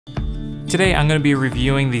Today I'm going to be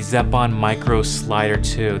reviewing the Zeapon Micro Slider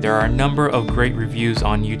 2. There are a number of great reviews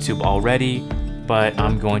on YouTube already, but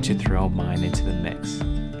I'm going to throw mine into the mix.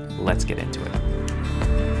 Let's get into it.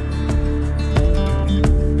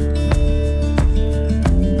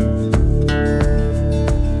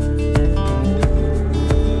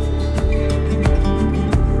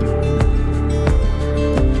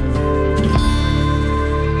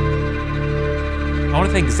 I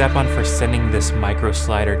want to thank Zeapon for sending this Micro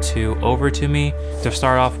Slider 2 over to me. To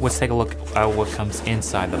start off, let's take a look at what comes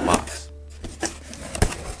inside the box.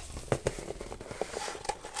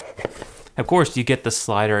 Of course, you get the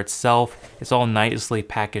slider itself. It's all nicely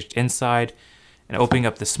packaged inside. And opening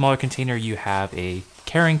up the smaller container, you have a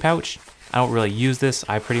carrying pouch. I don't really use this.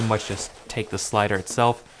 I pretty much just take the slider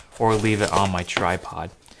itself or leave it on my tripod.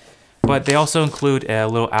 But they also include a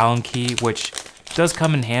little Allen key, which does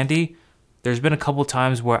come in handy. There's been a couple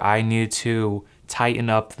times where I needed to tighten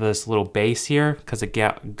up this little base here because it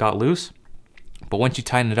got loose. But once you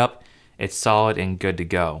tighten it up, it's solid and good to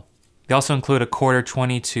go. They also include a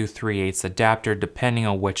 1/4 to 3/8 adapter. Depending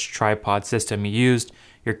on which tripod system you used,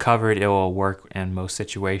 you're covered. It will work in most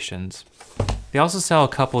situations. They also sell a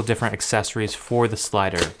couple of different accessories for the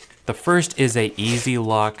slider. The first is a easy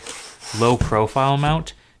lock low profile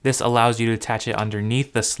mount. This allows you to attach it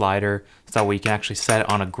underneath the slider so that way you can actually set it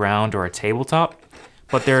on a ground or a tabletop.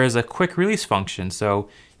 But there is a quick release function, so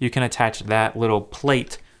you can attach that little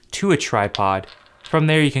plate to a tripod. From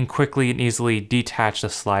there, you can quickly and easily detach the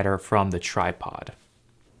slider from the tripod.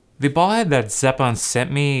 The ball head that Zeapon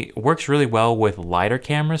sent me works really well with lighter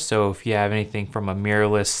cameras, so if you have anything from a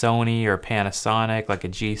mirrorless Sony or Panasonic, like a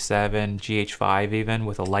G7, GH5 even,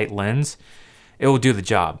 with a light lens, it will do the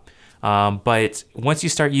job. But once you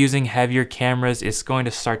start using heavier cameras, it's going to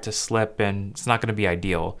start to slip and it's not going to be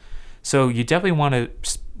ideal. So you definitely want to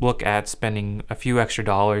look at spending a few extra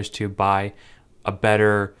dollars to buy a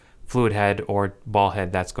better fluid head or ball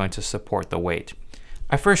head that's going to support the weight.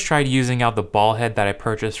 I first tried using out the ball head that I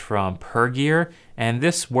purchased from Gear, and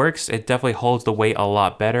this works. It definitely holds the weight a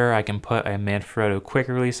lot better. I can put a Manfrotto quick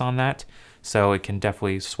release on that, so it can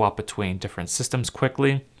definitely swap between different systems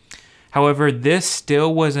quickly. However, this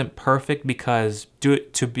still wasn't perfect because due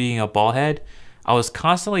to being a ball head, I was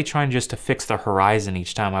constantly trying just to fix the horizon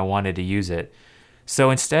each time I wanted to use it.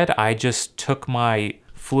 So instead, I just took my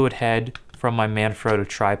fluid head from my Manfrotto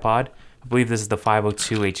tripod. I believe this is the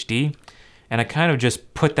 502 HD. And I kind of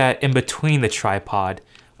just put that in between the tripod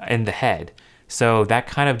and the head. So that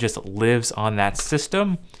kind of just lives on that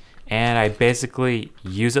system. And I basically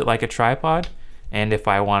use it like a tripod. And if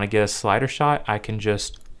I want to get a slider shot, I can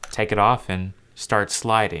just take it off and start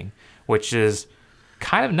sliding, which is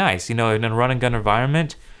kind of nice. You know, in a run and gun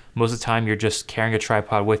environment, most of the time you're just carrying a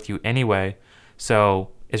tripod with you anyway. So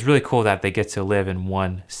it's really cool that they get to live in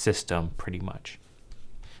one system pretty much.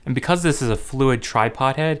 And because this is a fluid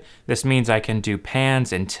tripod head, this means I can do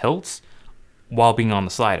pans and tilts while being on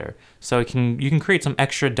the slider. So you can create some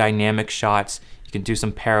extra dynamic shots. You can do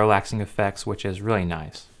some parallaxing effects, which is really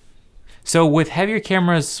nice. So with heavier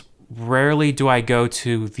cameras, rarely do I go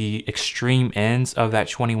to the extreme ends of that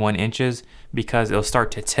 21 inches because it'll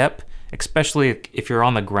start to tip, especially if you're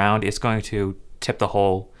on the ground, it's going to tip the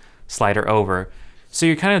whole slider over. So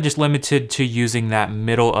you're kind of just limited to using that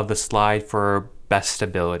middle of the slide for best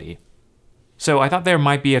stability. So I thought there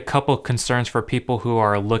might be a couple concerns for people who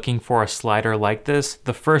are looking for a slider like this.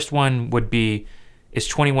 The first one would be, is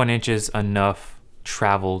 21 inches enough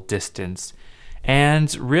travel distance?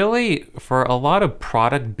 And really, for a lot of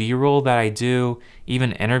product B-roll that I do,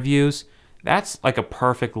 even interviews, that's like a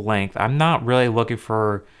perfect length. I'm not really looking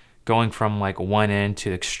for going from like one end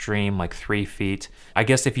to extreme, like 3 feet. I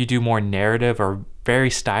guess if you do more narrative or very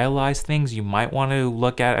stylized things, you might want to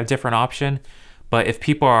look at a different option. But if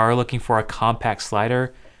people are looking for a compact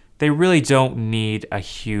slider, they really don't need a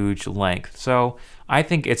huge length. So I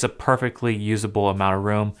think it's a perfectly usable amount of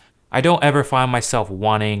room. I don't ever find myself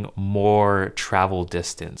wanting more travel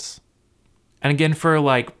distance. And again, for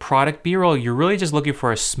like product B-roll, you're really just looking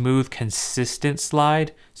for a smooth, consistent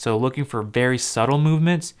slide. So looking for very subtle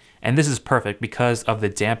movements. And this is perfect because of the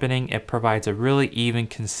dampening. It provides a really even,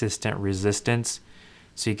 consistent resistance.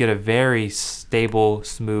 So you get a very stable,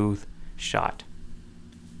 smooth shot.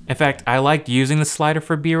 In fact, I liked using the slider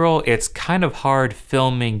for B-roll. It's kind of hard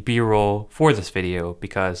filming B-roll for this video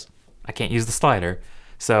because I can't use the slider.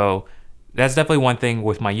 So that's definitely one thing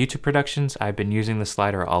with my YouTube productions. I've been using the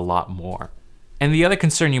slider a lot more. And the other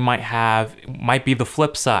concern you might have might be the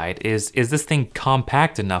flip side. Is this thing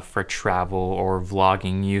compact enough for travel or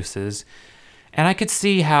vlogging uses? And I could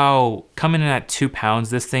see how coming in at 2 pounds,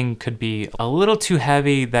 this thing could be a little too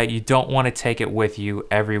heavy that you don't want to take it with you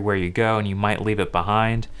everywhere you go and you might leave it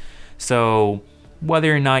behind. So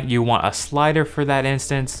whether or not you want a slider for that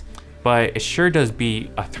instance, but it sure does beat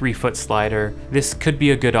a 3-foot slider. This could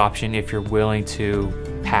be a good option if you're willing to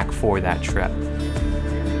pack for that trip.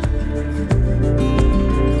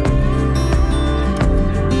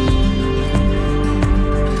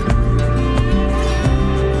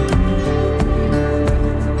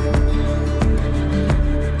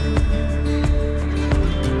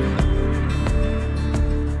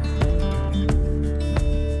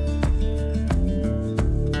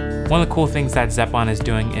 One of the cool things that Zeapon is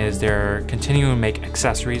doing is they're continuing to make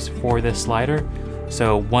accessories for this slider.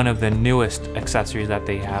 So one of the newest accessories that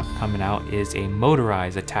they have coming out is a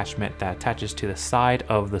motorized attachment that attaches to the side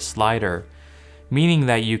of the slider, meaning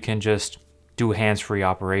that you can just do a hands-free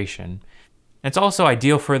operation. It's also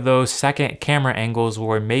ideal for those second camera angles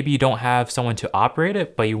where maybe you don't have someone to operate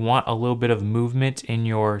it, but you want a little bit of movement in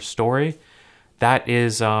your story. That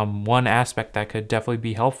is one aspect that could definitely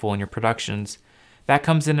be helpful in your productions. That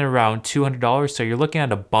comes in at around $200, so you're looking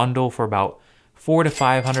at a bundle for about $400 to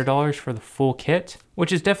 $500 for the full kit,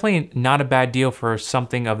 which is definitely not a bad deal for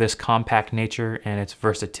something of this compact nature and its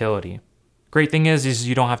versatility. Great thing is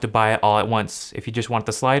you don't have to buy it all at once. If you just want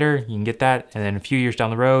the slider, you can get that, and then a few years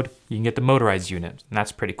down the road, you can get the motorized unit, and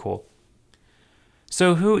that's pretty cool.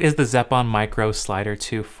 So who is the Zeapon Micro Slider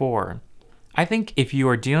 2 for? I think if you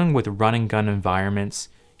are dealing with run and gun environments,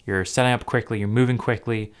 you're setting up quickly, you're moving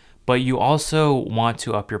quickly, but you also want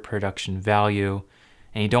to up your production value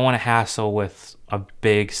and you don't want to hassle with a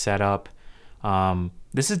big setup,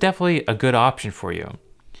 this is definitely a good option for you.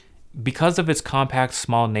 Because of its compact,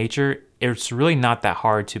 small nature, it's really not that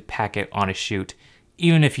hard to pack it on a shoot,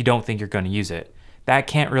 even if you don't think you're going to use it. That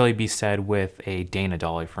can't really be said with a Dana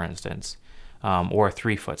dolly, for instance, or a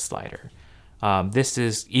 3-foot slider. This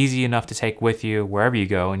is easy enough to take with you wherever you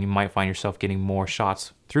go, and you might find yourself getting more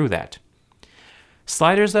shots through that.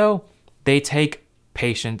 Sliders though, they take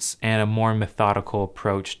patience and a more methodical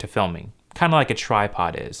approach to filming, kind of like a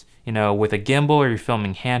tripod is. You know, with a gimbal or you're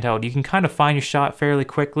filming handheld, you can kind of find your shot fairly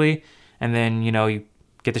quickly and then, you know, you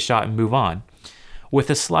get the shot and move on. With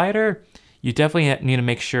a slider, you definitely need to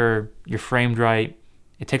make sure you're framed right.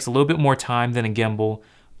 It takes a little bit more time than a gimbal,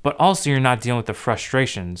 but also you're not dealing with the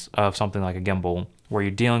frustrations of something like a gimbal where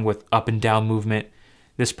you're dealing with up and down movement.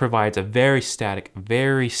 This provides a very static,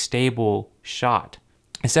 very stable shot.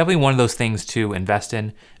 It's definitely one of those things to invest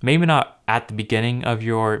in. Maybe not at the beginning of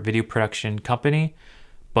your video production company,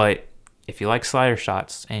 but if you like slider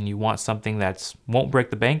shots and you want something that won't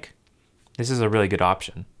break the bank, this is a really good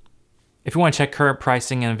option. If you want to check current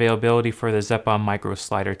pricing and availability for the Zeapon Micro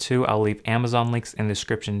Slider 2, I'll leave Amazon links in the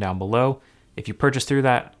description down below. If you purchase through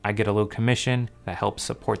that, I get a little commission that helps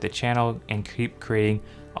support the channel and keep creating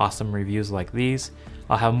awesome reviews like these.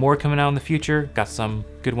 I'll have more coming out in the future, got some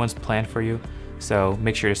good ones planned for you. So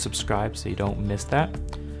make sure to subscribe so you don't miss that.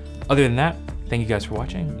 Other than that, thank you guys for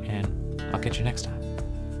watching, and I'll catch you next time.